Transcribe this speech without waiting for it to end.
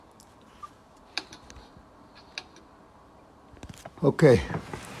Okay.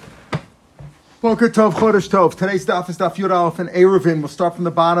 Boker Tov, Chodesh Tov. Today's daf is daf Yud Aleph and Eruvin. We'll start from the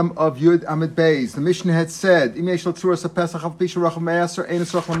bottom of Yud Amid Beis. The Mishnah had said, the Mishnah said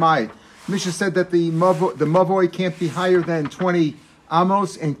that the mavoi can't be higher than 20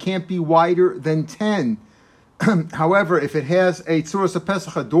 amos and can't be wider than 10. However, if it has a Tzuras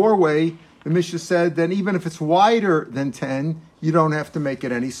HaPesach, a doorway, the Mishnah said, then even if it's wider than 10, you don't have to make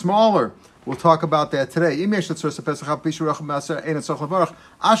it any smaller. We'll talk about that today. So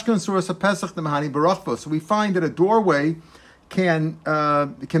we find that a doorway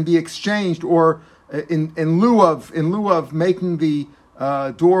can be exchanged, or in lieu of making the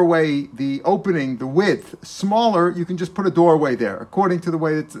doorway, the opening, the width smaller, you can just put a doorway there, according to the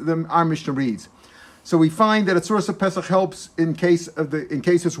way that our Mishnah reads. So we find that a Tzuras HaPesach helps in case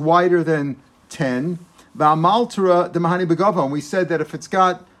it's wider than 10. And we said that if it's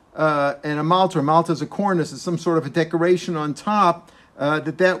got and a malta is a cornice, is some sort of a decoration on top,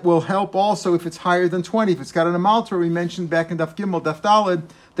 that will help also if it's higher than 20. If it's got an amaltra, we mentioned back in Daf Gimel, Daf Daled,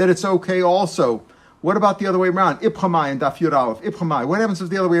 that it's okay also. What about the other way around? Ipchamai and Daf Yud Aleph. Ipchamai. What happens if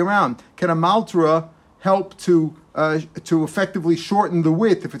the other way around? Can a maltra help to effectively shorten the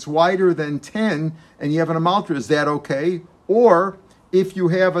width? If it's wider than 10 and you have an amaltra, is that okay? Or if you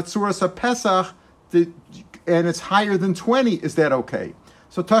have a Tzuras HaPesach and it's higher than 20, is that okay?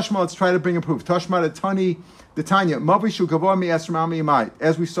 So Tashma, let's try to bring a proof. Tashma the Tanya, Mavishu Gavoa Mi Esrami Yamai.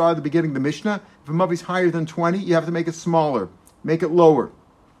 As we saw at the beginning of the Mishnah, if a Mavi is higher than 20, you have to make it smaller, make it lower.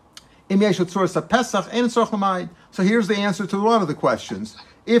 So here's the answer to one of the questions.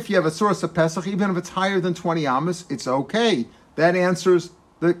 If you have a Tzuras HaPesach, even if it's higher than 20 amas, it's okay. That answers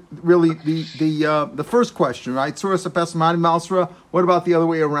the first question, right? Tzuras HaPesach Mani Malsra. What about the other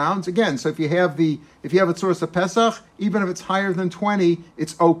way around? Again, so if you have a Tzuras HaPesach, even if it's higher than 20,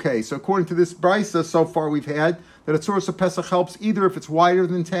 it's okay. So according to this brisa, so far we've had that a Tzuras HaPesach helps either if it's wider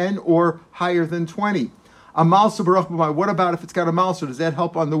than 10 or higher than 20. A Malsa Baruch B'mai. What about if it's got a Malsa? Does that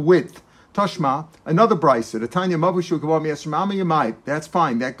help on the width? Tashma, another brisa. The Tanya Mavushu Gavoa Mi Esrami Yamai. That's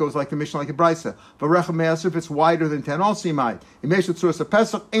fine. That goes like the Mishnah, like a brisa. But Rechem Me'aser, if it's wider than 10, also Yamai. Imeshu Tzuras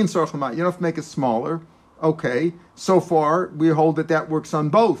HaPesach Ein Tzorach L'mai. You don't have to make it smaller. Okay. So far, we hold that works on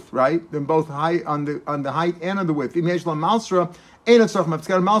both, right? Then both height on the height and on the width. Imeshu L'Malsra Ein Tzorach L'mai. If it's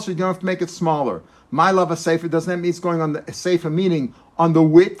got a Malsra, you don't have to make it smaller. My love a sefer doesn't that mean it's going on the sefer, meaning on the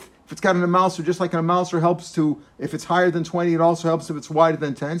width. If it's got an amalser, just like an amalser helps to, if it's higher than 20, it also helps if it's wider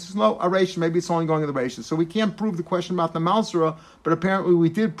than 10. So no, a ratio, maybe it's only going in the ratio. So we can't prove the question about the amalsera, but apparently we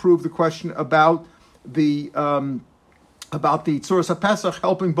did prove the question about the Tzuras HaPesach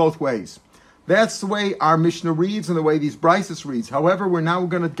helping both ways. That's the way our Mishnah reads and the way these brises reads. However, we're now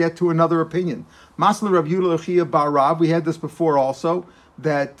going to get to another opinion. Masla Rav Yehuda L'Chia Bar Rav, we had this before also,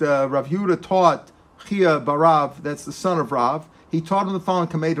 that Rav Yehuda taught Chia Bar Rav, that's the son of Rav. He taught him the following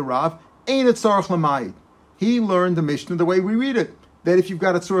Kamei Rav, Ein Tzorach L'mai. He learned the Mishnah the way we read it, that if you've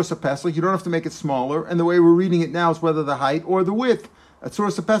got a Tzuras HaPesach, you don't have to make it smaller, and the way we're reading it now is whether the height or the width. A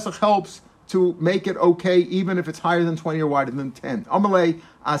Tzuras HaPesach helps to make it okay, even if it's higher than 20 or wider than 10. Amalei,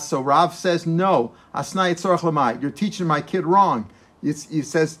 so Rav says, no, Asnai Tzorach L'mai. You're teaching my kid wrong. He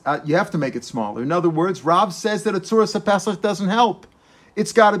says you have to make it smaller. In other words, Rav says that a Tzuras HaPesach doesn't help.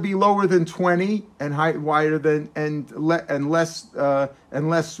 It's got to be lower than 20 and wider than less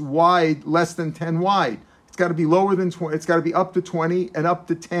wide, less than 10 wide. It's got to be lower than 20. It's got to be up to 20 and up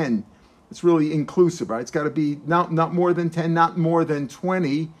to 10. It's really inclusive, right? It's got to be not more than 10, not more than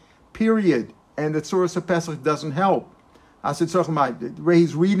 20. Period. And the Tzuras HaPesach doesn't help. I said, the way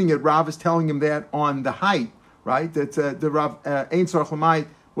he's reading it, Rav is telling him that on the height, right? That the Rav Ein Tzorach L'mai.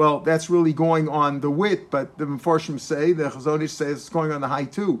 Well, that's really going on the width, but the Mefarshim say, the Chazon Ish says it's going on the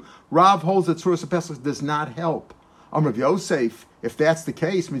height too. Rav holds that Tzuras HaPesach does not help. Rav Yosef, if that's the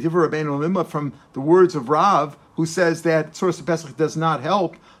case, Medivar Rabbeinu Lima, from the words of Rav, who says that Tzuras HaPesach does not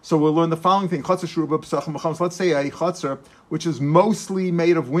help, so we'll learn the following thing. Let's say a chatzar, which is mostly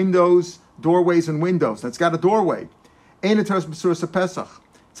made of windows, doorways and windows. That's got a doorway. Ein Tzuras HaPesach.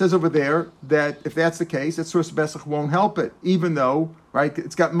 It says over there that if that's the case, that Tzuras HaPesach won't help it, even though, right,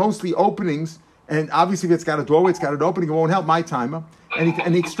 it's got mostly openings, and obviously if it's got a doorway, it's got an opening, it won't help my timer. And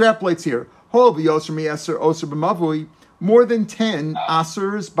he extrapolates here. More than 10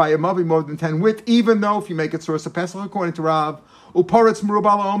 asers by a mavi, more than 10 width, even though if you make it Tzuras HaPesach according to Rav, Uparetz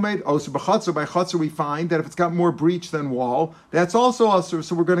merubal omed osur b'chatzar. By chatzar we find that if it's got more breach than wall, that's also osur.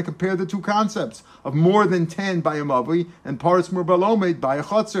 So we're going to compare the two concepts of more than 10 by a mavui and paretz merubal omed by a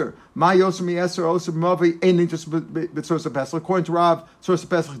chatzar. My osur mieser osur b'mavui ain't interest b'tzuras pesach. According to Rav, tzuras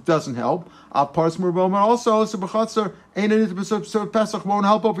pesach doesn't help. Paretz merubal omed also osur b'chatzar ain't interest b'tzuras pesach won't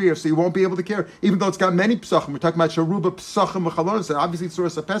help over here. So you won't be able to care, even though it's got many pesachim. We're talking about sharuba pesachim v'chalonos. So obviously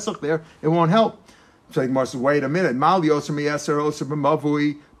tzuras pesach there, it won't help. So like Mar says, wait a minute. Mal yoser miyaser oser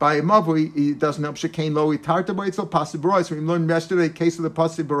b'mavui by a mavui. It doesn't help. Shekain lo itarta b'itzel pasi baros. We learned yesterday the case of the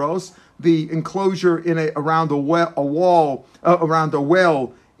pasi baros, the enclosure in around a well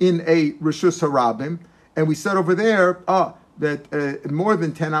in a rishus harabim, and we said over there that more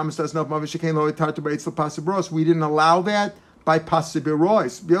than 10 amos doesn't help. Mavui shekain lo itarta b'itzel pasi baros. We didn't allow that by pasi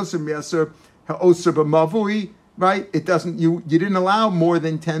baros. Yoser miyaser oser b'mavui. Right? It doesn't. You didn't allow more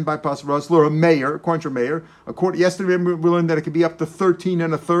than 10 by pasros. Or a mayor, according to a mayor. Yesterday we learned that it could be up to 13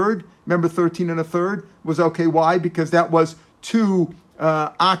 and a third. Remember, 13 and a third was okay. Why? Because that was two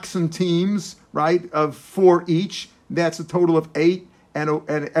oxen teams, right, of 4 each. That's a total of 8, and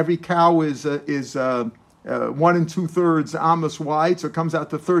every cow is 1 2/3 amos wide, so it comes out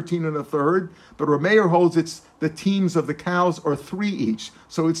to 13 and a third. But Rameir holds it's the teams of the cows are 3 each,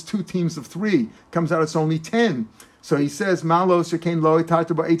 so it's 2 teams of 3. Comes out it's only 10. So he says malos shekain lo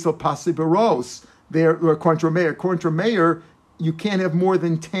itarta ba'etzel pasi baros. There, according to Rameir, you can't have more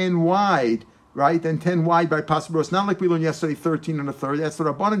than 10 wide. Right, and 10 wide by pasi baros. Not like we learned yesterday, 13 and a third. That's the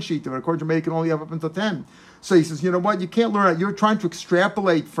Rabbanan sheet. According to Rameir, you can only have up until 10. So he says, you know what? You can't learn that. You're trying to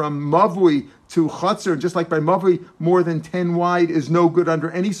extrapolate from mavui to chatzar, just like by mavui, more than 10 wide is no good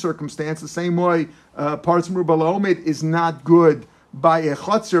under any circumstance. The same way, parts merubal omed is not good by a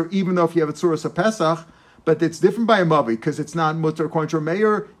chatzar, even though if you have a tzuras pesach. But it's different by a mavui because it's not mutter. According to a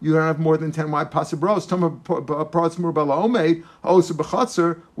mayor, you don't have more than 10 wide pasibros. Parts merubal omed also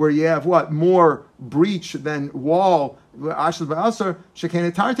b'chatzar, where you have what more breach than wall. It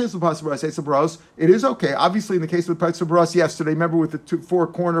is okay. Obviously, in the case of the Paitzabras yesterday, remember with the 4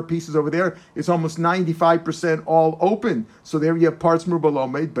 corner pieces over there, it's almost 95% all open. So there you have parts merubal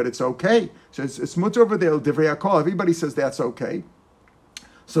omed, but it's okay. So it's mutter over there. Divrei HaKol. Everybody says that's okay.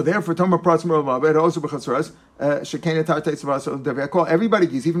 So therefore, Tomer Pratz Merubal also b'chatzaras shekena tarteitz v'asol Divrei HaKol. Everybody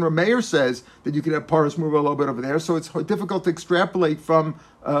agrees. Even Rameir says that you can have parts merubal omed over there. So it's difficult to extrapolate from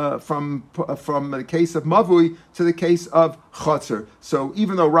the case of mavui to the case of chatzar. So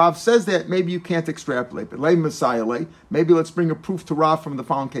even though Rav says that, maybe you can't extrapolate. But lei Messiah lei, maybe let's bring a proof to Rav from the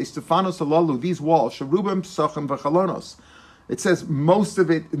following case. Stefanos alalu, these walls, sharubim psachim v'chalonos. It says most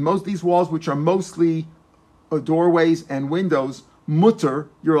these walls, which are mostly doorways and windows, mutter,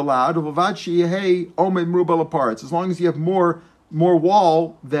 you're allowed. As long as you have more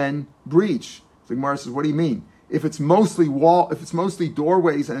wall than breach. So Gemara says, what do you mean? If it's mostly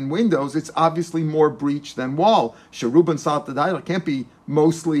doorways and windows, it's obviously more breach than wall. Sharuban Satadai, it can't be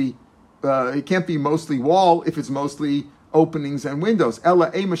mostly wall if it's mostly openings and windows.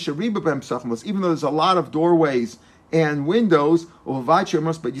 Ella Ema Shariba Bem Psachmos, even though there's a lot of doorways and windows,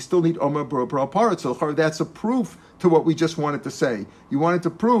 but you still need Omer Bro Parat. So that's a proof to what we just wanted to say. You wanted to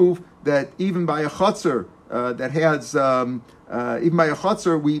prove that even by a chutzner even by a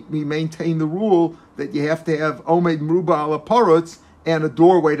chutzner, we maintain the rule that you have to have Omed Meruba ala Parutz, and a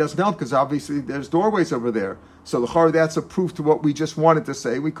doorway doesn't help because obviously there's doorways over there. So that's a proof to what we just wanted to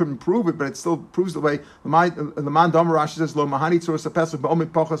say. We couldn't prove it, but it still proves the way. The Man Dama Rashi says, "Lo mahani tzurus hapesach ba'omed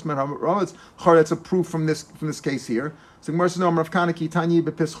pachas men ha'rovetz." That's a proof from this case here. So Gemara says, "No, Rav Kana ki tani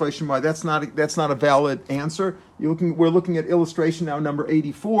b'pischoi shemai." That's not a valid answer. We're looking at illustration now, number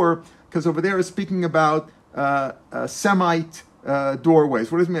 84, because over there is speaking about Semite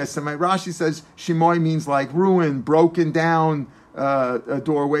doorways. What does it mean? Semite. Rashi says shemoi means like ruined, broken down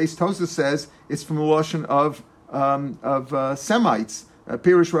doorways. Tosafos says it's from the lashon of Semites.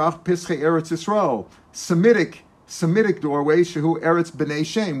 Pirish Rach Pischei Eretz Yisrael. Semitic doorways. Shehu Eretz B'nei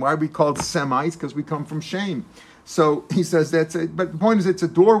Shem. Why are we called Semites? Because we come from Shem. So he says that's it. But the point is, it's a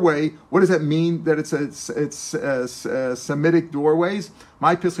doorway. What does that mean? That it's Semitic doorways.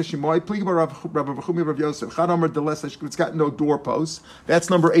 My Pischei Shemoy. Rabbi Bechumi Rav Yosef. Chad Deles. It's got no doorposts. That's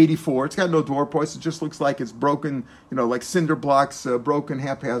number 84. It's got no doorposts. It just looks like it's broken. Like cinder blocks broken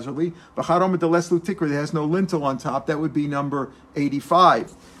haphazardly. But Chad Deles Lutikra. It has no lintel on top. That would be number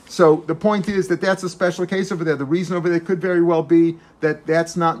 85. So the point is that's a special case over there. The reason over there could very well be that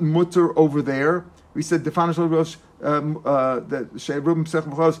that's not mutter over there. We said that Sheirubim Sech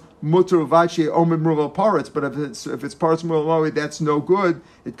V'chos mutter uvachi omed meruval parts, but if it's parts meruval, that's no good.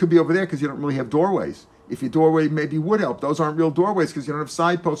 It could be over there because you don't really have doorways. If your doorway maybe would help, those aren't real doorways because you don't have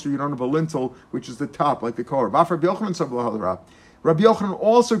side posts or you don't have a lintel, which is the top, like the car. Rabbi Yochanan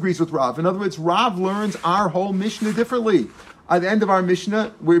also agrees with Rav. In other words, Rav learns our whole Mishnah differently. At the end of our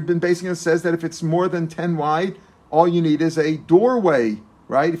Mishnah, we've been basing it says that if it's more than 10 wide, all you need is a doorway,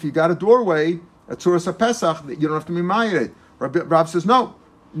 right? If you got a doorway, a Tzuras HaPesach, you don't have to be mayed it. Rav says, no,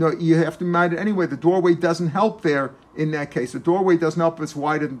 you have to be mayed it anyway. The doorway doesn't help there in that case. The doorway doesn't help if it's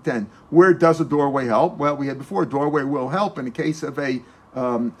wider than 10. Where does a doorway help? Well, we had before, a doorway will help in the case of a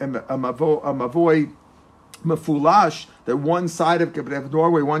mavoy mafulash, that one side of it can have a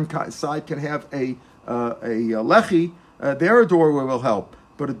doorway, one side can have a lechi, there a doorway will help.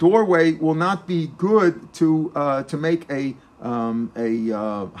 But a doorway will not be good to make a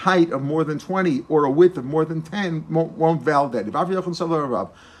height of more than 20 or a width of more than 10 won't validate.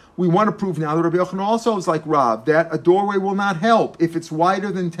 We want to prove now that Rabbi Yochanan also is like Rav, that a doorway will not help if it's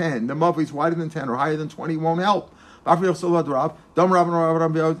wider than 10. The mavli is wider than 10 or higher than 20 won't help. The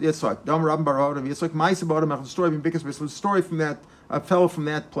story from that fellow from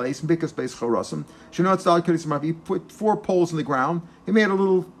that place, Bikas Beis Charasim. He put 4 poles in the ground. He made a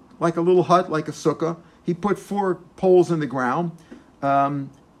little hut, like a sukkah. He put 4 poles in the ground. 4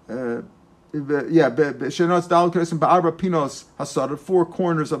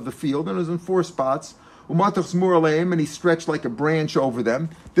 corners of the field, and it was in 4 spots. And he stretched like a branch over them.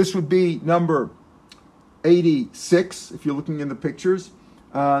 This would be number 86, if you're looking in the pictures.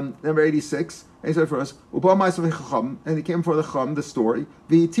 Number 86. And he said for us, and he came for the Chum, the story.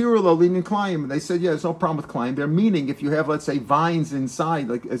 And they said, there's no problem with climb. They're meaning if you have, let's say, vines inside,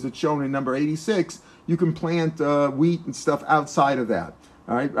 like as it's shown in number 86, you can plant wheat and stuff outside of that.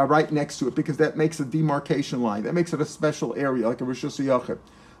 All right, right next to it, because that makes a demarcation line. That makes it a special area, like a Rosh Hashanah.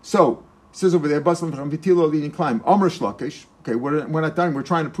 So, it says over there, climb. Amr Shlakish. Okay, we're not done. We're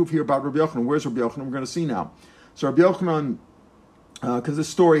trying to prove here about Rabbi Yochanan. Where's Rabbi Yochanan? We're going to see now. So Rabbi Yochanan, because this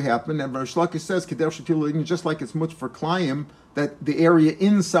story happened, and Rosh Lakish says, just like it's much for Klayim, that the area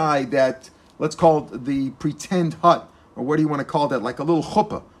inside that, let's call it the pretend hut, or what do you want to call that, like a little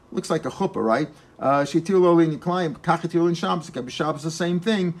chuppah. Looks like a chuppah, right? Shabbos is the same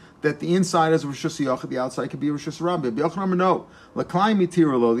thing, that the inside is Rosh Hashanah, the outside could be Rosh Hashanah. No,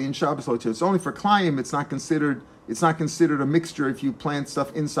 it's only for Klayim. It's not considered a mixture if you plant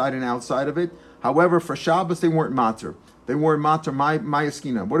stuff inside and outside of it. However, for Shabbos they weren't matter. They weren't matter. My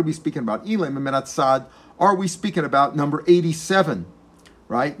eskina. What are we speaking about? Ilem Minat Sad. Are we speaking about number 87?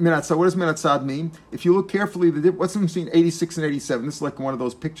 Right? Minat Sad. What does Minat Sad mean? If you look carefully, what's the difference between 86 and 87? This is like one of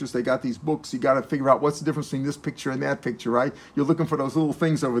those pictures. They got these books. You got to figure out what's the difference between this picture and that picture, right? You're looking for those little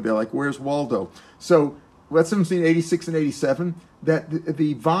things over there, like where's Waldo? So what's the difference between 86 and 87? That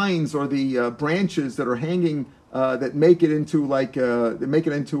the vines or the branches that are hanging that make it into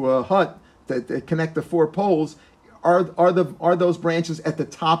a hut that connect the 4 poles. Are those branches at the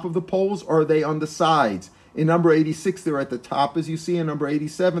top of the poles, or are they on the sides? In number 86, they're at the top, as you see. In number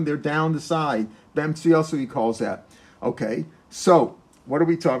 87, they're down the side. Bemtziyasu, he calls that. Okay, so what are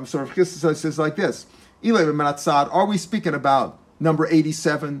we talking? So Rav Chisda says like this: are we speaking about number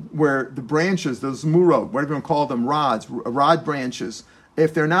 87, where the branches, those murot, whatever you want to call them, rod branches,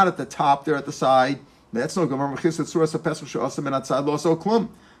 if they're not at the top, they're at the side? That's no good. Rav Chisda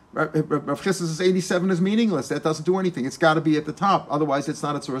says 87 is meaningless. That doesn't do anything. It's got to be at the top. Otherwise, it's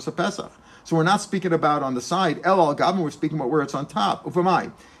not a Tzuras HaPesach. So we're not speaking about on the side. El al gavin, we're speaking about where it's on top.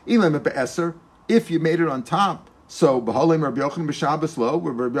 Ufamai. If you made it on top, so b'holim Rabbi Yochanan b'Shabbos lo,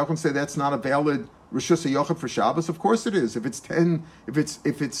 where Rabbi Yochanan say that's not a valid Rishus HaYochid for Shabbos. Of course it is. If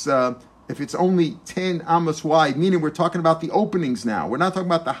it's only 10 amos wide, meaning we're talking about the openings now. We're not talking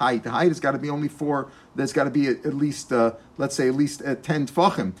about the height. The height has got to be only 4. There's got to be at least, let's say, at least 10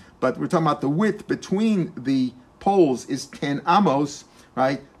 tfachim. But we're talking about the width between the poles is 10 amos,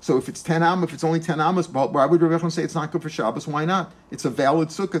 right? So if it's 10 amos, if it's only 10 amos, why would Rabbi Yochanan say it's not good for Shabbos? Why not? It's a valid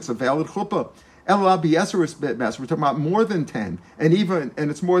sukkah. It's a valid chuppah. We're talking about more than 10, and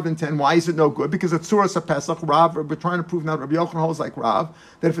it's more than 10. Why is it no good? Because it's Tzuras HaPesach. Rav, we're trying to prove now Rabbi Yochanan holds like Rav,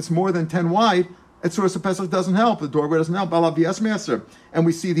 that if it's more than 10 wide, Tzuras HaPesach doesn't help. The doorway doesn't help. And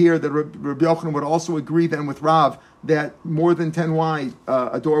we see here that Rabbi Yochanan would also agree then with Rav that more than 10 wide,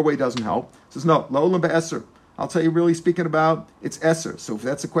 a doorway doesn't help. He says no, Lo'olam be'eser. I'll tell you, really speaking about, it's eser. So if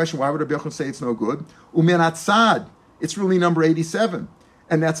that's the question, why would Rabbi Yochanan say it's no good? U'minat sad. It's really number 87.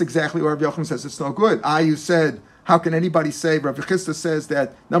 And that's exactly where Rabbi Yochanan says it's no good. You said, how can anybody say, Rav Chisda says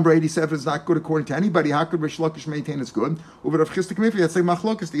that number 87 is not good according to anybody. How could Rish Lakish maintain it's good? Over Rav Chisda Kamifi, that's like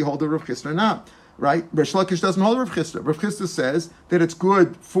Machlokas, do you hold the Rav Chisda or not? Right? Rish Lakish doesn't hold Rav Chisda. Rav Chisda says that it's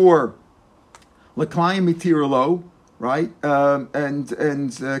good for L'klayim Mitirolo, right? And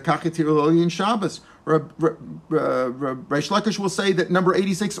Kachitirolo in Shabbos. Rish Lakish will say that number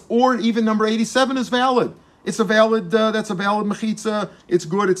 86 or even number 87 is valid. it's a valid, that's a valid mechitza. It's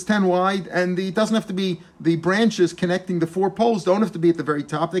good. It's 10 wide, and it doesn't have to be, the branches connecting the 4 poles don't have to be at the very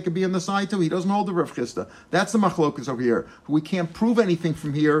top. They could be on the side too. He doesn't hold the Rav Chisda. That's the machlokas over here. We can't prove anything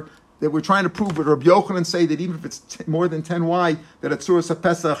from here that we're trying to prove. But Rabbi Yochanan say that even if it's more than 10 wide, that a Tzuras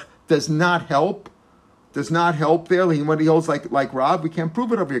HaPesach does not help. Does not help there. When he holds like Rav, we can't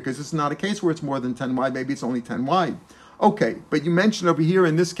prove it over here because it's not a case where it's more than 10 wide. Maybe it's only 10 wide. Okay, but you mentioned over here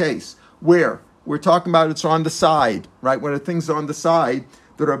in this case where we're talking about it's on the side, right? When a thing's on the side,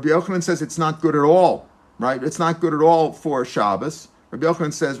 the Rabbi Yochanan says it's not good at all, right? It's not good at all for Shabbos. Rabbi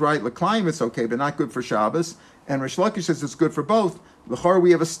Yochanan says, right, L'Klayim it's okay, but not good for Shabbos. And Rish Lakish says it's good for both. L'chor,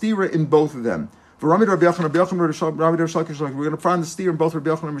 we have a stira in both of them. For Rami Rabbi Yochanan, we're going to find the steer in both Rabbi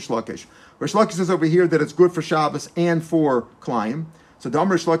Yochanan and Rish Lakish. Rish Lakish says over here that it's good for Shabbos and for Klayim. So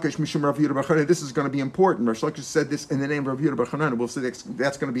Rish Lakish Mishum Rav Yehuda bar Chanina, this is going to be important. Rish Lakish said this in the name of Rav Yehuda bar Chanina. We'll say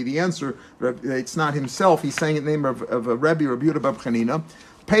that's going to be the answer. It's not himself. He's saying it in the name of a Rebbe, Rav Yehuda bar Chanina.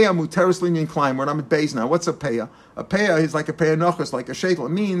 Peah muteris linyan Klayim. We're on Beis now. What's a peah? A peah is like a peah nochos, like a shekel. It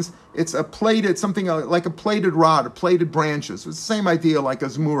means it's a plated, something like a plated rod, or plated branches. It's the same idea like a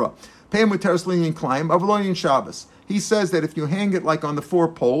zmura. Peah muteris linyan Klayim, avloyin Shabbos. He says that if you hang it like on the 4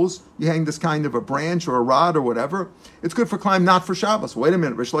 poles, you hang this kind of a branch or a rod or whatever, it's good for Klayim, not for Shabbos. Wait a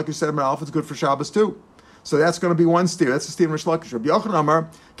minute, Rish Lakish said Aleph, it's good for Shabbos too. So that's going to be one steer. That's the steer in Rish Lakish. Rabbi Yochanan Amar,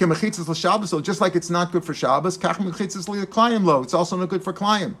 Kemechitzas l'Shabbos, so just like it's not good for Shabbos, Kach mechitzas l'Klayim lo, it's also not good for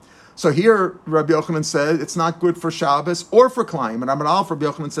Klayim. So here, Rabbi Yochanan said it's not good for Shabbos or for Klayim, and Amar Aleph, Rabbi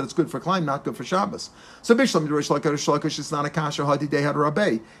Yochanan said it's good for Klayim, not good for Shabbos. So Bishlam Rish Lakish is not a kasha hadi dehad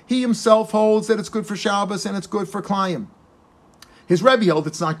Rabbi. He himself holds that it's good for Shabbos and it's good for Klayim. His Rebbe held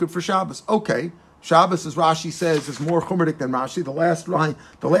it's not good for Shabbos. Okay, Shabbos, as Rashi says, is more chumradik than Rashi. The last line,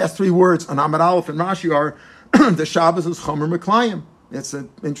 the last 3 words on Amud Aleph and Rashi are the Shabbos is chomer meklayim. It's an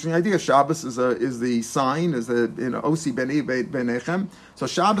interesting idea. Shabbos is the sign, is the osi benechem. So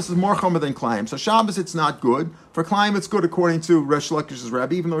Shabbos is more chomer than Klayim. So Shabbos it's not good. For Klayim it's good according to Rish Lakish's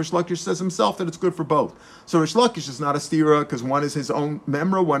Rebbe, even though Rish Lakish says himself that it's good for both. So Rish Lakish is not a stira because one is his own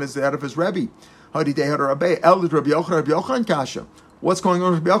memra, one is that of his Rebbe. Hadi Dehad Rabbi, El Rabbi Yochanan Kasha. What's going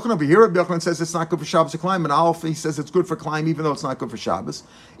on with Rabbi Yochanan over here? Rabbi Yochanan says it's not good for Shabbos or Klayim, and Aleph he says it's good for Klayim, even though it's not good for Shabbos.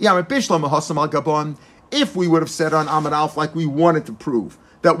 If we would have said on Amud Aleph like we wanted to prove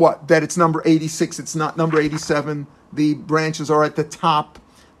that that it's number 86, it's not number 87. The branches are at the top,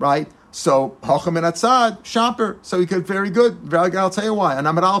 right? So Hacham and Atzad, Shaper. So he could very good. I'll tell you why. On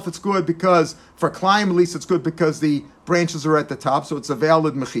Amud Aleph it's good because for Klayim at least it's good because the branches are at the top, so it's a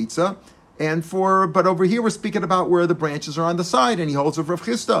valid mechitza. But over here we're speaking about where the branches are on the side, and he holds with Rav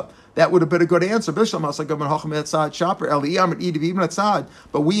Chisda. That would have been a good answer. But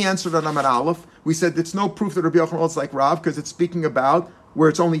we answered on Amud Aleph. We said it's no proof that Rabbi Yochanan holds like Rav because it's speaking about where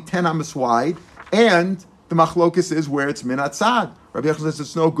it's only 10 amas wide, and the machlokus is where it's min atzad. Rabbi Yochanan says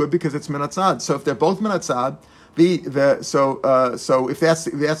it's no good because it's min atzad. So if they're both min atzad, so if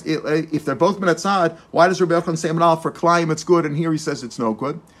they're both min atzad, why does Rabbi Yochanan say Amud Aleph for Klayim it's good, and here he says it's no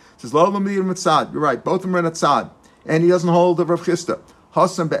good? Says Lo Lamid Mitzad. You're right. Both of them are in Atzad, and he doesn't hold of Rav Chisda.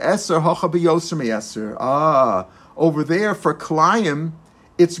 Hasam be'eser hacha be'yoser me'eser. Over there for Klayim,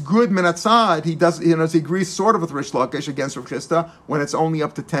 it's good min Atzad. He does, he agrees sort of with Rish Lakish against Rav Chisda when it's only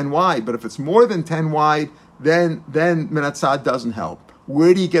up to 10 wide. But if it's more than 10 wide, then min Atzad doesn't help.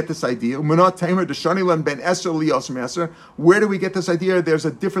 Where do you get this idea? Where do we get this idea? There's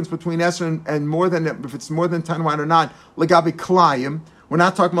a difference between Eser and more than, if it's more than 10 wide or not. Legabi Klayim. We're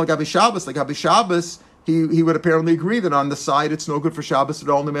not talking about Gabi Shabbos. Like Gabi Shabbos, he would apparently agree that on the side it's no good for Shabbos at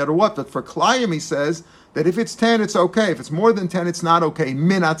all, no matter what. But for Klayim, he says that if it's 10, it's okay. If it's more than 10, it's not okay.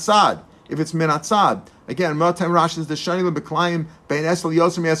 Min atzad. If it's min atzad. Again, Motem Rashi is the Shanilim B'Klayim Bein Esel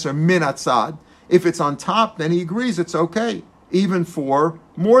Yosem Yeser min atzad. If it's on top, then he agrees it's okay. Even for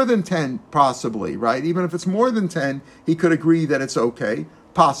more than 10, possibly, right? Even if it's more than 10, he could agree that it's okay.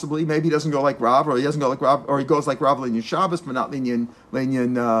 Possibly, maybe he doesn't go like Rav, or he doesn't go like Rav, or he goes like Rav Linyan Shabbos, but not Linyan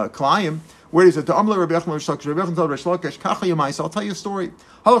Klayim. Where is it? The Amla Rabbi Yochanan told Rish Lakish, Kacha Yamais. I'll tell you a story.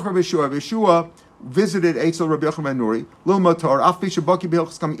 Halach Rabbi Yeshua visited Eitzel Rabbi Yochanan ben Nuri, Lil Motor, Af Bisha Baki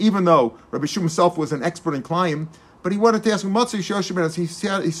B'Hilchos Klayim. Even though Rabbi Yeshua himself was an expert in Klayim, but he wanted to ask him,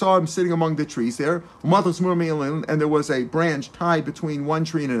 he saw him sitting among the trees there, and there was a branch tied between one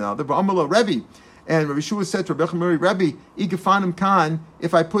tree and another. But Amala Rebbe. And Rabbi Shua said to Rabbi Chamari, Rebbe, Igafanim Khan,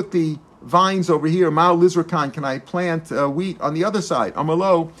 if I put the vines over here, Ma'al Lizra Khan, can I plant wheat on the other side?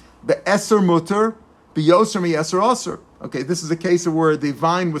 Amalo, Be'eser Mutter, Be'yoser Me'eser Aser. Okay, this is a case of where the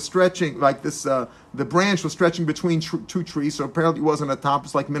vine was stretching, like this, the branch was stretching between 2 trees, so apparently it wasn't at top,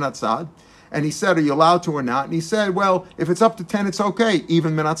 it's like Minatzad. And he said, are you allowed to or not? And he said, well, if it's up to 10, it's okay,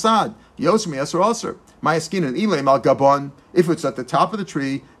 even Minatzad. Yoser Me'eser Aser. Mayaskinan Elaim al Gabon. If it's at the top of the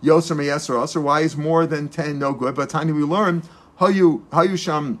tree, Yoser Meyeser Aser. Why is more than 10 no good? But tiny we learn Hayu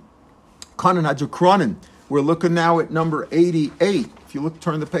Sham Kanan Hadjukronin. We're looking now at number 88. If you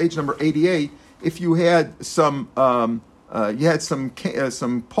turn the page, number 88. If you had some poles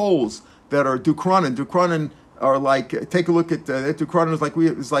that are Dukronin are like, take a look at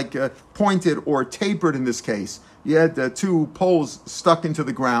Dukronin is like pointed or tapered in this case. You had two poles stuck into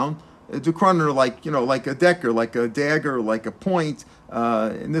the ground. Dukronin are like a decker, like a dagger, like a point.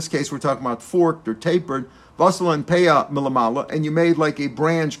 In this case, we're talking about forked or tapered. Vasala and Peya milamala, and you made like a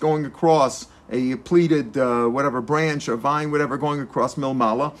branch going across, a pleated branch or vine, whatever, going across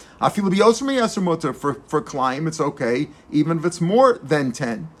milmala. For climb, it's okay, even if it's more than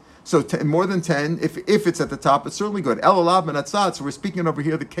 10. So more than 10, if it's at the top, it's certainly good. El alav menatzad. So we're speaking over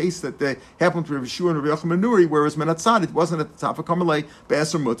here the case that they happened to Rav Yeshua and Rav Yochanan Nuri, whereas menatzad, it wasn't at the top of Kamalei.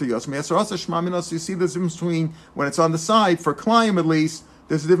 Be'eser mutter yosem be'eser asa shma minos. You see the difference between when it's on the side for climb at least.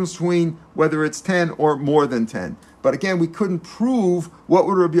 There's a difference between whether it's 10 or more than 10. But again, we couldn't prove what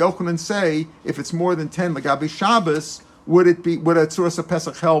would Rabbi Yochanan say if it's more than 10. Lagabi Shabbos, would a Tzuras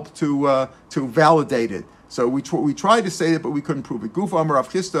HaPesach help to validate it? So we tried to say it, but we couldn't prove it. Guf Amar Rav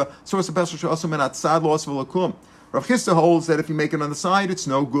Chisda, Tzuras HaPesach also menatzad loss v'lakum. Rav Chisda holds that if you make it on the side, it's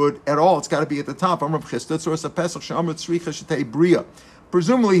no good at all. It's got to be at the top. Amar Rav Chisda, Tzuras HaPesach she'amar tzricha shetei bria.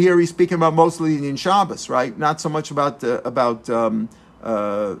 Presumably here he's speaking about mostly in Shabbos, right? Not so much about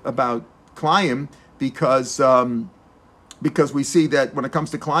Klayim, because we see that when it comes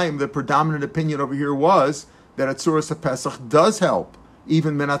to Klayim, the predominant opinion over here was that a Tzuras HaPesach does help,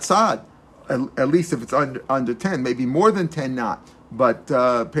 even Menatzad, at least if it's under 10, maybe more than 10 not, but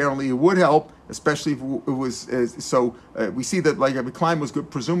apparently it would help, especially if it was, we see that like Klayim was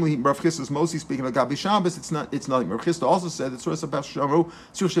good, presumably Rav Chisda is mostly speaking of Gabi Shabbos, it's nothing. Rav Chisda also said that Tzuras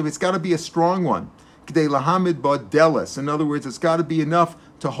HaPesach, it's got to be a strong one. In other words, it's got to be enough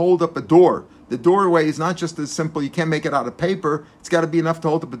to hold up a door. The doorway is not just as simple. You can't make it out of paper. It's got to be enough to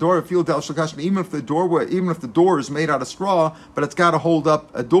hold up a door. Even if the door is made out of straw, but it's got to hold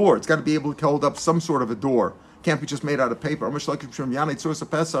up a door. It's got to be able to hold up some sort of a door. It can't be just made out of paper. It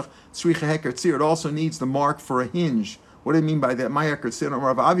also needs the mark for a hinge. What do you mean by that?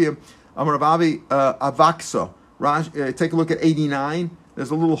 Take a look at 89. There's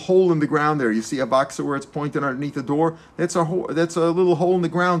a little hole in the ground there. You see a vaksa where it's pointed underneath the door. That's a little hole in the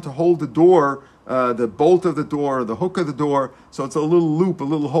ground to hold the door, the bolt of the door, the hook of the door. So it's a little loop, a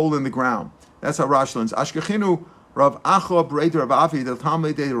little hole in the ground. That's how Rashi learns. Ashkechinu Rav Acha Breder Rav Avi the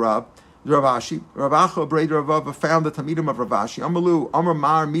Talmud de Rav Ashi. Rav Acha Breder Rav Avi found the Talmidim of Rav Ashi. Amalu Amar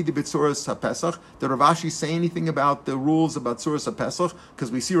Mar Midi B'Tzuras HaPesach. Did Rav Ashi say anything about the rules about Tzuras HaPesach?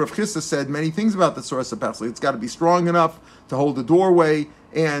 Because we see Rav Chisda said many things about the Tzuras HaPesach. It's got to be strong enough to hold the doorway,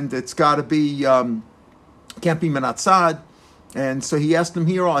 and it's got to be can't be menatzad. And so he asked him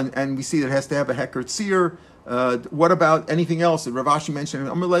here on, and we see that it has to have a heker tzir. What about anything else that Rav Ashi mentioned?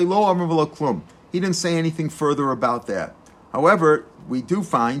 Amalei lo amar v'lo klum. He didn't say anything further about that. However, we do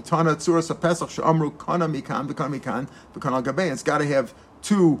find Tana Tzuras HaPesach she'amru kana mikan v'kana al gabei. It's got to have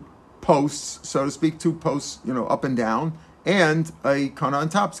two posts, so to speak, two posts, up and down, and a kana on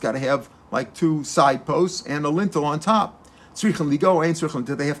top. It's got to have like two side posts and a lintel on top. Tzrichen ligo ain't tzrichen.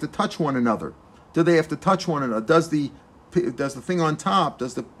 Do they have to touch one another? Does the thing on top,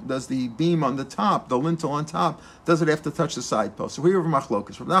 does the beam on the top, the lintel on top, does it have to touch the side post? So here we have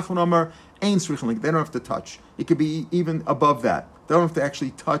machlokas. Rav Nachman Amar ain't tzrichen. They don't have to touch. It could be even above that. They don't have to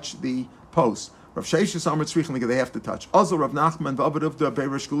actually touch the post. Rav Sheshes Amar tzrichen. They have to touch. Also Rav Nachman v'abaduvda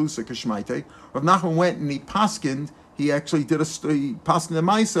beirish galusa kishmaite. Rav Nachman went and he paskined. He actually did he paskined the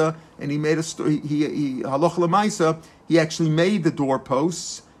Maisa, and he made a story. He haloch l'maisa. He actually made the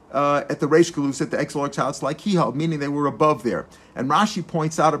doorposts at the Reish Galus, at the Exalach house, like he held, meaning they were above there. And Rashi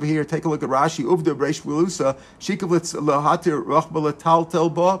points out over here, take a look at Rashi, Uvda Reish Galusa, Shikavlitz lahatir rachba latal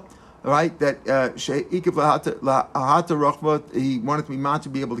telba, right? That Shikavlitz lahatir rachba, he wanted to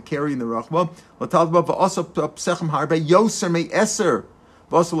be able to carry in the rachba. Latal telba v'asap psechem harbe yoser me eser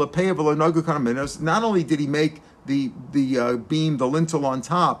v'asap lepeya v'lo kanam. Not only did he make the beam, the lintel on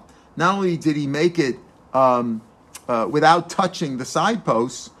top, not only did he make it without touching the side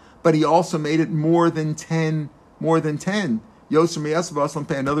posts, but he also made it more than 10. In other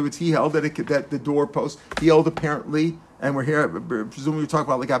words, he held that the doorpost, he held apparently, and we're here, presumably we're talking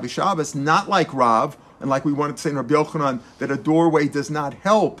about like Abi Shabbos, not like Rav, and like we wanted to say in Rabbi Yochanan, that a doorway does not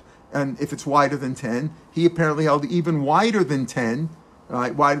help, and if it's wider than 10, he apparently held even wider than 10,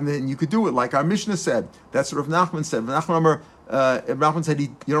 right? Wider than you could do it, like our Mishnah said. That's what Rav Nachman said. Rav Nachman said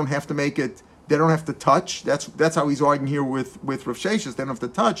you don't have to make it they don't have to touch. That's how he's arguing here with Rav Sheshes. They don't have to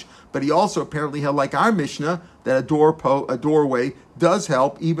touch. But he also apparently held like our Mishnah that a doorway does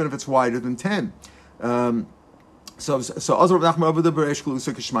help even if it's wider than 10. So Azar Rav Nachman over the Beresh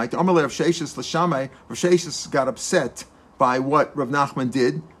Galusa Kishmaita. Amalei Rav Sheshes l'Shamai. Rav Sheshes got upset by what Rav Nachman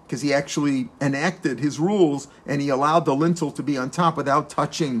did because he actually enacted his rules and he allowed the lintel to be on top without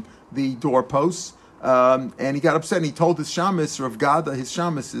touching the doorposts. And he got upset and he told his shamus, Rav Gada, his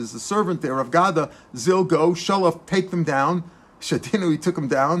shamus is the servant there, Rav Gada, Zil go, Shalaf, take them down. Shadinu, he took them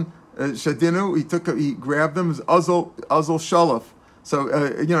down. Shadinu, he grabbed them, Azal Shalaf. So,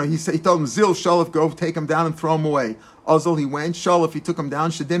 he told him, Zil, Shalaf, go, take him down and throw him away. Azal, he went. Shalaf, he took him down.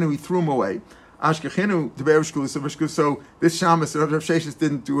 Shadinu, he threw him away. Ashkechinu, the Bereshkulis. So this shamus, Rav Sheshes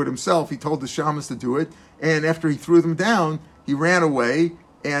didn't do it himself. He told the shamus to do it. And after he threw them down, he ran away.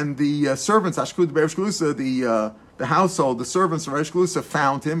 And the servants, Ashkud, the Bereshkulis, the household, the servants of Bereshkulis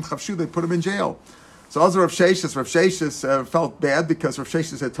found him. Chavshu, they put him in jail. So Azar Rav Sheshes felt bad because Rav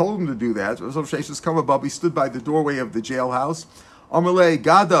Sheshes had told him to do that. Rav Sheshes come above. He stood by the doorway of the jailhouse. Amalei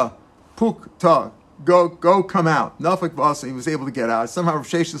Gada Puk Ta, go come out. Nafik Vasa, he was able to get out. Somehow Rav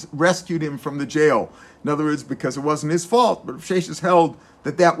Sheshes rescued him from the jail. In other words, because it wasn't his fault. But Rav Sheshes held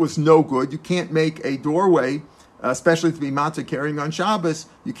that was no good. You can't make a doorway, especially to be matzah carrying on Shabbos.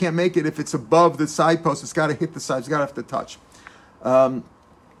 You can't make it if it's above the side post. It's got to hit the sides. It's got to have to touch.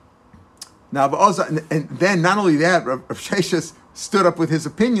 Now, and then not only that, Rav Sheshes stood up with his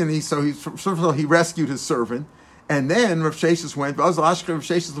opinion. First of all, he rescued his servant. And then Rav Sheshes went. Rav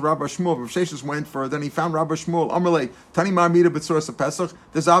Sheshes went further. Then he found Rabbi Shmuel. Amalei Tani Marmita B'Tzuras Pesach.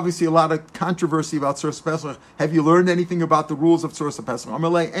 There's obviously a lot of controversy about Tzuras Pesach. Have you learned anything about the rules of Tzuras Pesach?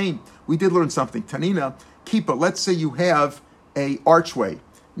 Amalei Ain. We did learn something. Tanina Kippah. Let's say you have a archway.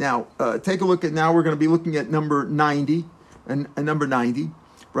 Now take a look at. Now we're going to be looking at number 90 and number 90.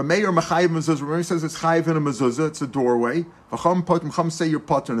 Rameir Machayev Mezuzah. Rameir says it's chayiv in a mezuzah. It's a doorway. V'cham say you're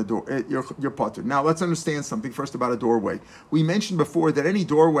potter in a door. You're potter. Now let's understand something first about a doorway. We mentioned before that any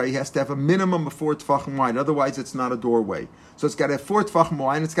doorway has to have a minimum of 4 tefachim wide. Otherwise, it's not a doorway. So it's got to have 4 tefachim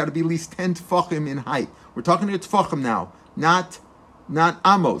wide, and it's got to be at least 10 tefachim in height. We're talking here tefachim now, not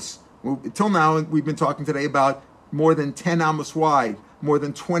amos. Till now, we've been talking today about more than 10 amos wide, more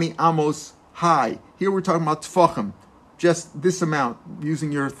than 20 amos high. Here we're talking about tefachim. Just this amount,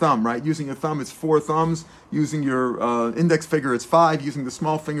 using your thumb, right? Using your thumb, it's 4 thumbs. Using your index finger, it's 5. Using the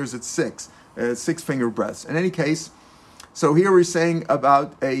small fingers, it's 6. 6 finger breadths. In any case, so here we're saying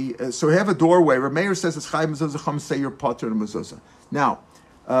about so we have a doorway. Rameir says it's chayv mezuzah, chum say you're potter in mezuzah. Now,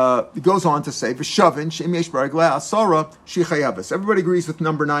 it goes on to say, v'shavin, she'im yesh b'regla asara, shichayavas. Everybody agrees with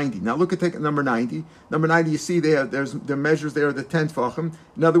number 90. Now look at number 90. Number 90, you see there's the measures there, the 10 tefachim.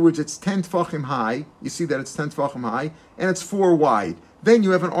 In other words, it's 10 tefachim high. You see that it's 10 tefachim high, and it's 4 wide. Then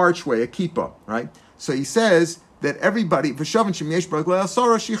you have an archway, a kippah, right? So he says that everybody, v'shavin, she'im yesh b'regla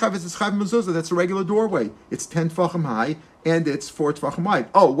asara, shichayavas, it's chayv mezuzah. That's a regular doorway. It's 10 tefachim high, and it's 4 tefachim wide.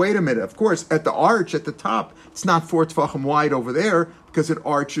 Oh, wait a minute. Of course, at the arch, at the top, it's not 4 tefachim wide over there, because it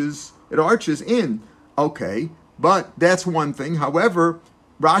arches in. Okay, but that's one thing. However,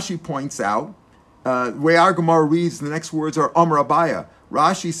 Rashi points out, the way our Gemara reads, the next words are Amar Abaya.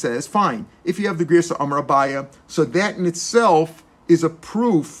 Rashi says, fine, if you have the Girsa Amar Abaya, so that in itself is a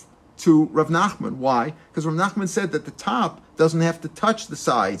proof to Rav Nachman. Why? Because Rav Nachman said that the top doesn't have to touch the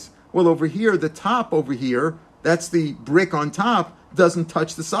sides. Well, over here, the top over here, that's the brick on top, doesn't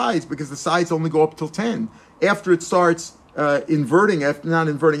touch the sides because the sides only go up till 10. After it starts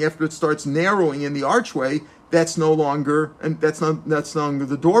after it starts narrowing in the archway, that's no longer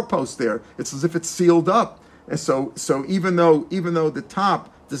the doorpost there. It's as if it's sealed up. And so even though the top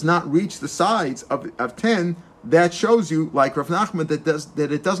does not reach the sides of 10, that shows you, like Rav Nachman,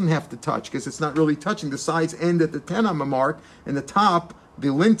 that it doesn't have to touch because it's not really touching. The sides end at the 10 mark, and the top,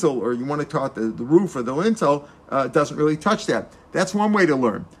 the lintel, or you want to call it the roof or the lintel, doesn't really touch that. That's one way to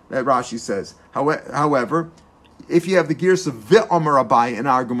learn, that Rashi says. However, if you have the gears of Amar Abai in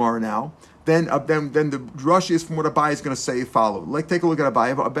our Gemara now, then the Rashi is from what Abai is going to say follow. Like, take a look at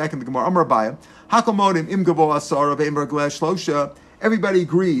Abai back in the Gemara. Amar Abai, Hakomodim im gavo asara ve'im reglesh shlosha. Everybody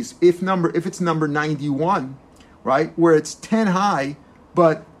agrees if it's number 91, right, where it's 10 high,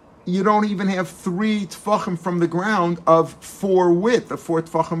 but you don't even have 3 tefachim from the ground of 4 width, of 4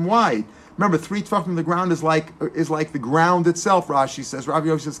 tefachim wide. Remember, 3 tefachim from the ground is like the ground itself. Rashi says, Rav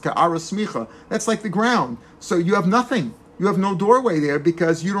Yoshi says, ka'ara smicha. That's like the ground. So you have nothing. You have no doorway there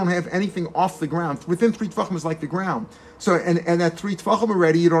because you don't have anything off the ground. Within 3 tefachim is like the ground. So and at 3 tefachim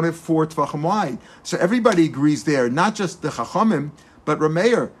already, you don't have 4 tefachim wide. So everybody agrees there, not just the chachamim, but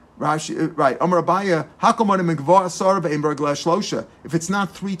Rameir. Rashi, right? Amar Abaya, Hakomonim Gva Asara ve'Ember Glash Shlosha. If it's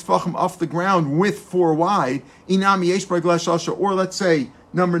not 3 tefachim off the ground with 4 wide, Inami Yesh Bar Glash Shlosha, or let's say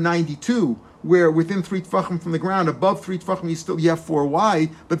number 92, where within 3 tefachim from the ground, above 3 tefachim, you have 4 wide,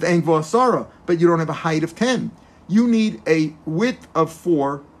 but the Engva Asara, but you don't have a height of 10. You need a width of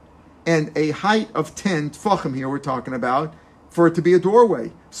 4 and a height of 10 tefachim here we're talking about for it to be a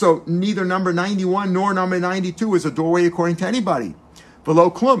doorway. So neither number 91 nor number 92 is a doorway according to anybody.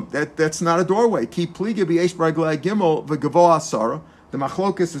 Below klum, that's not a doorway. Keep pliga b'yesh b'ragla gimel v'gavo asara. The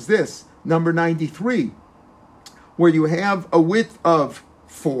machlokas is this, number 93, where you have a width of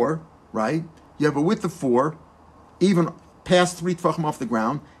 4, right? You have a width of 4, even past 3 tefachim off the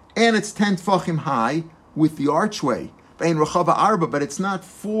ground, and it's 10 tefachim high with the archway. But it's not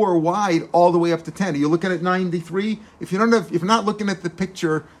 4 wide all the way up to 10. Are you looking at 93? If you're not looking at the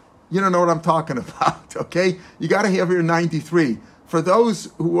picture, you don't know what I'm talking about. Okay, you got to have your 93. For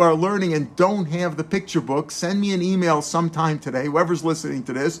those who are learning and don't have the picture book, send me an email sometime today, whoever's listening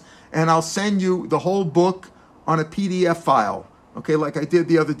to this, and I'll send you the whole book on a PDF file. Okay, like I did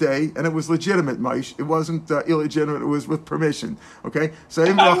the other day, and it was legitimate, Maish. It wasn't illegitimate. It was with permission. Okay, so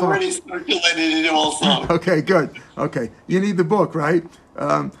I've already circulated it also. Okay, good. Okay, you need the book, right?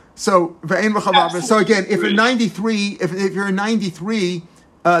 So again, if you're 93, if you're 93,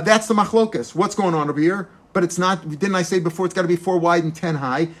 that's the machlokas. What's going on over here? But it's not. Didn't I say before? It's got to be 4 wide and 10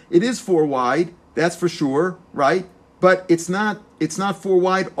 high. It is 4 wide. That's for sure, right? But it's not 4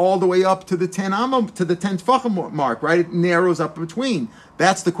 wide all the way up to the 10 tefachim mark, right? It narrows up between.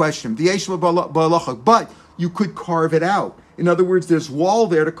 That's the question. But you could carve it out. In other words, there's wall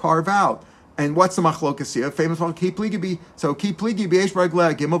there to carve out. And what's the machlokas here? Famous one, ki pligi. So ki pligi b'yesh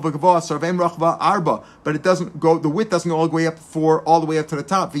b'ragla gimel v'gavah sarvem rachva arba. But it doesn't go. The width doesn't go all the way up all the way up to the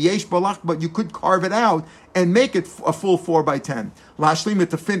top. V'yesh b'lach. But you could carve it out and make it a full 4x10. Lashlim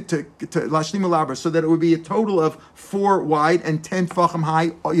to lashlim laber, so that it would be a total of 4 wide and 10 tefachim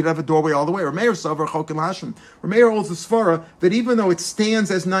high. You'd have a doorway all the way. Rameir savar chokin lashim. Rameir holds the svara that even though it stands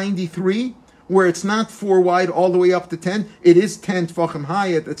as 93. Where it's not 4 wide all the way up to 10, it is 10 tefachim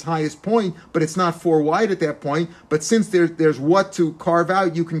high at its highest point, but it's not 4 wide at that point. But since there's what to carve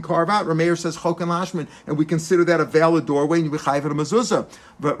out, you can carve out. Rameir says chokan lashman, and we consider that a valid doorway, and you chayiv it a mezuzah.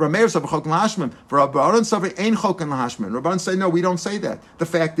 But Rameir says chokan lashman. For Rabbanan says ain't chokan lashman. Rabbanan say no, we don't say that. The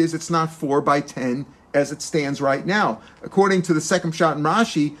fact is, it's not 4x10 as it stands right now. According to the second shot in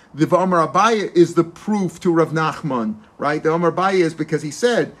Rashi, the V'amar Abaya is the proof to Rav Nachman, right? The V'amar Abaya is because he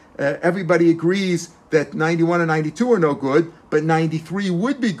said. Everybody agrees that 91 and 92 are no good, but 93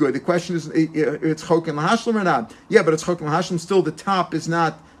 would be good. The question is, it's chokin lahashlim or not? Yeah, but it's chokin lahashlim. Still, the top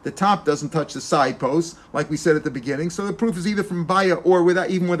doesn't touch the side posts, like we said at the beginning. So the proof is either from Baya or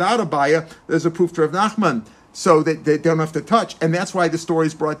even without a Baya, there's a proof to Rav Nachman. So that they don't have to touch. And that's why the story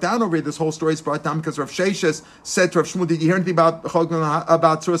is brought down over here. This whole story is brought down because Rav Sheshes said to Rav Shmuel, did you hear anything about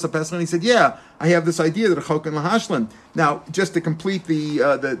Tzuras HaPesach? And he said, yeah, I have this idea that a Chokin Lahashlim. Now, just to complete the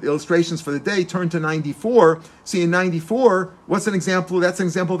illustrations for the day, turn to 94. See, in 94, what's an example? That's an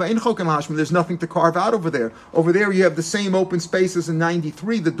example of Ein Chokin Lahashlim. There's nothing to carve out over there. Over there, you have the same open spaces in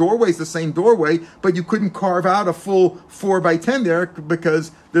 93. The doorway is the same doorway, but you couldn't carve out a full 4x10 there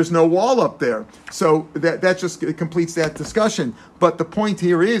because there's no wall up there. So that just completes that discussion. But the point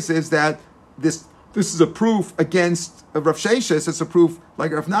here is that this is a proof against Rav Sheshes. It's a proof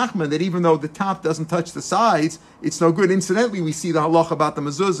like Rav Nachman that even though the top doesn't touch the sides, it's no good. Incidentally, we see the halacha about the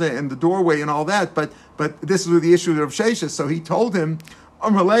mezuzah and the doorway and all that. But this is the issue of Rav Sheshes. So he told him,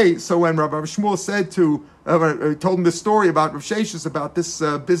 so when Rav Shmuel said told him this story about Rav Sheshes, about this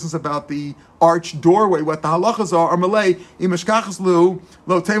business about the arched doorway, what the halachas are,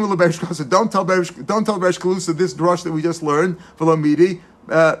 don't tell Beresh Kalusa this drush that we just learned, the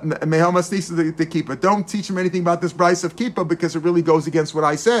kippah. Don't teach him anything about this price of kippah because it really goes against what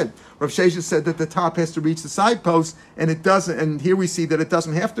I said. Rav Sheshes said that the top has to reach the side post, and it doesn't. And here we see that it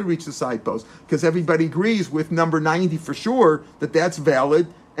doesn't have to reach the side post because everybody agrees with number 90 for sure that that's valid.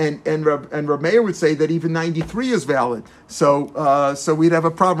 And Rav Meir would say that even 93 is valid. So we'd have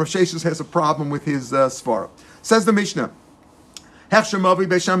a problem. Rav Sheshes has a problem with his svara. Says the Mishnah.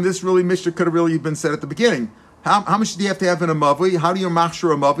 This really Mishnah could have really been said at the beginning. How much do you have to have in a mavi? How do you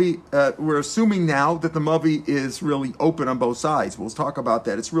machshir a mavi? We're assuming now that the mavi is really open on both sides. We'll talk about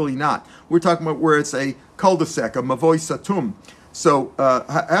that. It's really not. We're talking about where it's a cul-de-sac, a mavoi satum. So,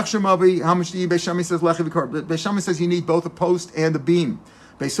 Achshir mavi, how much do you? Beis Shammai says lechi v'kar. Beis Shammai says you need both a post and a beam.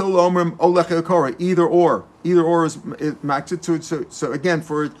 Beisil Omrim Olechi Okora, either or is maktut. So again,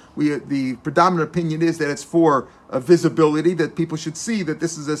 the predominant opinion is that it's for visibility, that people should see that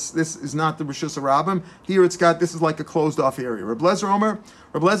this is not the Rishus Harabim. Here this is like a closed off area. Reb Lezer Omer,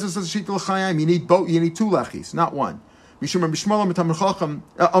 Reb Lezer says Shita L'Chaim, you need two lechis, not one. Mishum Rabbi Shmuel Omer Chacham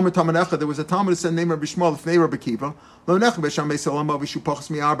Omer Tamanecha, there was a Talmud that said named Rabbi Shmuel Lefnei Rabbi Kiva, Lo Nechah Beisham Beisil Amo Vishu Pachas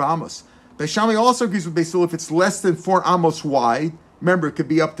Mi4 Amos. Beishami also agrees with Beisil if it's less than 4 amos wide. Remember, it could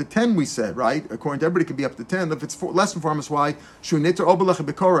be up to 10, we said, right? According to everybody, it could be up to 10. If it's less than 4 amos wide, Shuniter Obelech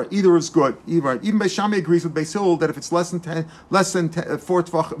Bekora, either is good. Even Beishami agrees with Beisil that if it's less than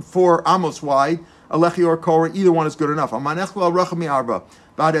 4 amos wide, Alechi or Korah, either one is good enough.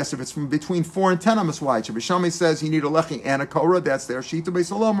 If it's from between 4 and 10 amos wide, Beishami says you need a lechi and a korah. That's their shita.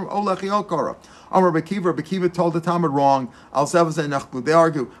 Beisolom o lechi o korah. Amar Bekiva told the Talmud wrong. Al Zevaz and Nachlu. They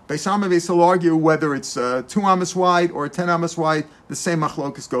argue. Beishami and Beisol argue whether it's 2 amos wide or 10 amos wide. The same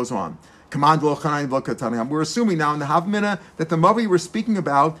machlokus goes on. We're assuming now in the Havmina that the Mavi we're speaking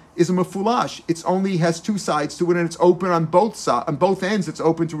about is a mafulash. It only has 2 sides to it, and it's open on both ends. It's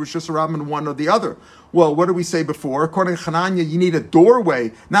open to Rishus Harabim one or the other. Well, what did we say before? According to Chananya, you need a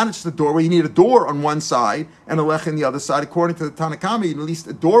doorway, not just a doorway. You need a door on one side and a lech on the other side. According to the Tanakama, you need at least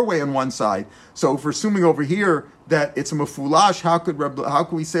a doorway on one side. So if we're assuming over here that it's a mafulash, how could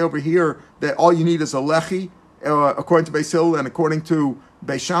we say over here that all you need is a lechi? According to Beis Hillel and according to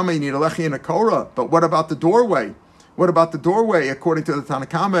Beis Shammai, you need a lechi and a korah. But what about the doorway? What about the doorway? According to the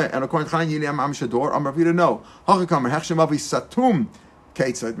Tanakama and according to Chanan, you need a mamish door. Amar Avida, no. Hachakamer hechshem avi satum.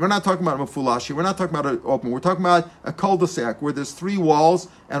 We're not talking about a mafulashi. We're not talking about an open. We're talking about a cul-de-sac where there's 3 walls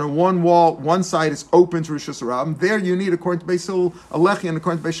and on one side is open to Rishus Harabim. There you need, according to Beis Hillel, a lechi, and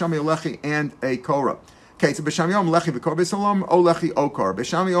according to Beis Shammai, a lechi and a korah. Okay, so Beis Shammai Yom lechi v'korah, Beis Hillel o lechi o korah. Beis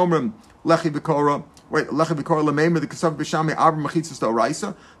Shammai Omrim lechi v'korah. Wait, lechi v'korah l'meimer the kasav Beis Shammai arba mechitzas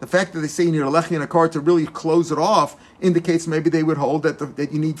d'oraisa. The fact that they say you need a lechi and a korah to really close it off indicates maybe they would hold that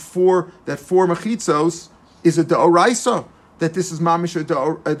you need 4 mechitzos is a d'oraisa. That this is mamish,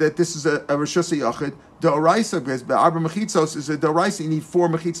 that this is a rishus yachid d'oraisa, because arba mechitzos is a d'oraisa. You need 4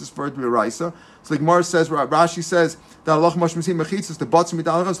 mechitzos for it to be a raisa. So the Gemara says, Rashi says that Allah mashmasim mechitzos the batzim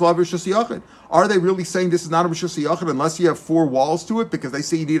midalachas lav rishus yachid. Are they really saying this is not a rishus yachid unless you have 4 walls to it? Because they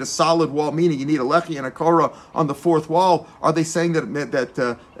say you need a solid wall, meaning you need a lechi and a korah on the 4th wall. Are they saying that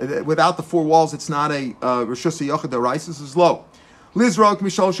without the 4 walls it's not a rishus yachid d'oraisa? This is low. Lizrok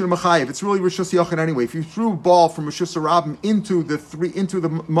Mishal Shir Machayev. It's really Rishus Yachid anyway. If you threw a ball from Rishus Harabim into the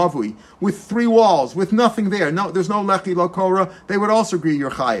Mavui with 3 walls, with nothing there, there's no Lechi Lo Korah, they would also agree you're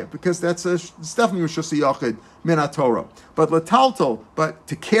Chayev, because it's definitely Rishus Yachid Min Torah. But Lataltal, but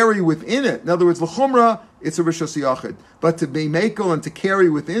to carry within it, in other words, L'chumra, it's a Rishus Yachid. But to be Mekel and to carry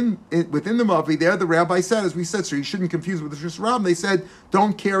within the Mavi, there the rabbi said, as we said, so you shouldn't confuse with the Rishus Harabim, they said,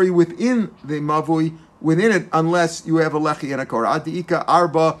 don't carry within the Mavui, within it, unless you have a lechi and a korah. Adiika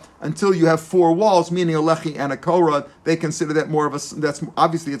arba, until you have 4 walls, meaning a lechi and a korah, they consider that more of a. That's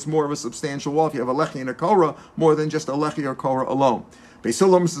obviously it's more of a substantial wall if you have a lechi and a korah, more than just a lechi or korah alone. Beis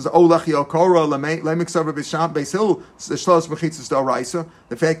Hillel says, "O lechi or korah lemiksav b'sham." Beis Hillel shlos mechitzas d'oraisa.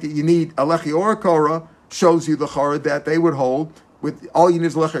 The fact that you need a lechi or a korah shows you the chorah that they would hold. With all you need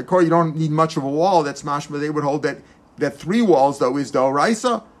is a lechi or korah, you don't need much of a wall. That's mashma. They would hold that 3 walls though is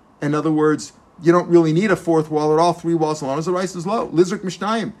d'oraisa. In other words, you don't really need a 4th wall at all. 3 walls alone as the rice is low. Lizrik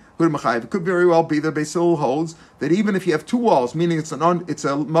Mishnayim. It could very well be that Beis Hillel holds that even if you have 2 walls, meaning it's a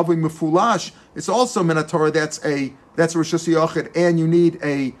mavui mufulash, it's also minatorah. That's a rishus yachid, and you need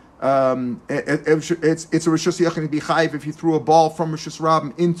it's a rishus yachid to be chayiv. If you threw a ball from Rishus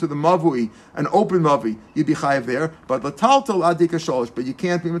Harabim into the mavui, an open mavui, you'd be chayiv there. But lataltal adika sholish, but you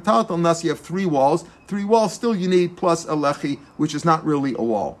can't be metaltal unless you have 3 walls. 3 walls still you need plus a lechi, which is not really a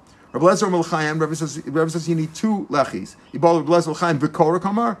wall. Rabbi Lezer Melchayim, Rabbi says you need 2 lechis. Rabbi Lezer Melchayim v'korah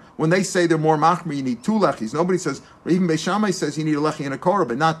kamar. When they say they're more machmer, you need 2 lechis. Nobody says, even Beis Shammai says you need a lechi and a korah,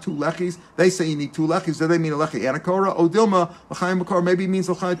 but not 2 lechis. They say you need 2 lechis. Do they mean a lechi and a korah? O Dilma L'chaim v'korah maybe means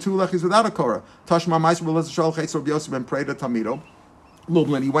L'chaim 2 lechis without a korah. Tashma Ma'aser Rabbi Lezer Shalach Eitz Rabbi Yosef ben Preda Tamido.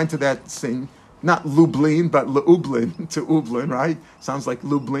 Lublin. He went to that thing. Not Lublin, but Lublin to Ublin, right? Sounds like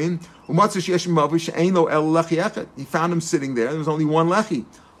Lublin. He found him sitting there. There was only 1 lechi.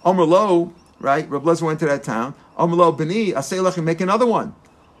 Amar lo, right? Reb Lezer went to that town. Amar lo b'ni, asay lechim, make another one.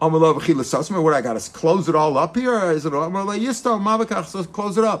 Amar lo v'chila sasma, what I got to close it all up here? Or is it Amar lo yisto mavakach? So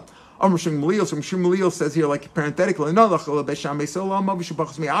close it up. Amar Shim Malil, so Shim Malil says here like parenthetically, no lechol b'sham beisolam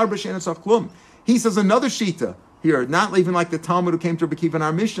mavishubachas mi arba she'enetzach klum. He says another shita here, not even like the Talmud who came to Rebbe Kiva in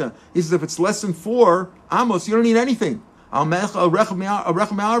our Mishnah. He says if it's less than 4 amos, you don't need anything. Between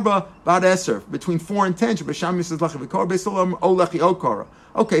 4 and 10. B'Sham says lechi v'kor beisolam o lechi okara.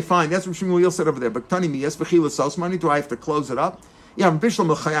 Okay, fine. That's what Shmuel said over there. But Tani Miyas Bechila Sosmani, do I have to close it up? Yeah, Bishlam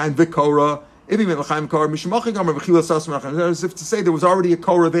L'chayayin Vikora. If he meant L'chaim Kora, Mishmachim Gamar Bechila Sosmani. As if to say there was already a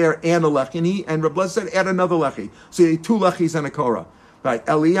Korah there and a Lechi. And Reb Lezer said, add another Lechi. So you had 2 Lechis and a Korah. Right,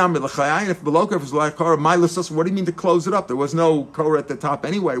 Eliyam L'chayayin. If Beloka was like Korah, my Lissos. What do you mean to close it up? There was no Korah at the top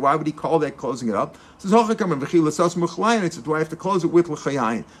anyway. Why would he call that closing it up? So Zochakam and Bechila Sosmani. It said, do I have to close it with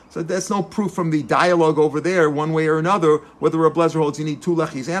L'chayayin? So that's no proof from the dialogue over there, one way or another, whether Reb Lezer holds you need 2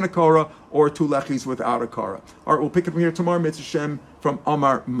 Lechis and a Korah or 2 Lechis without a Korah. All right, we'll pick it from here tomorrow. Mitzvah Shem from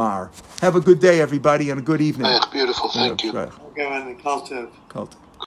Omar Mar. Have a good day, everybody, and a good evening. Beautiful. Thank you. Right. Okay, man. Cult.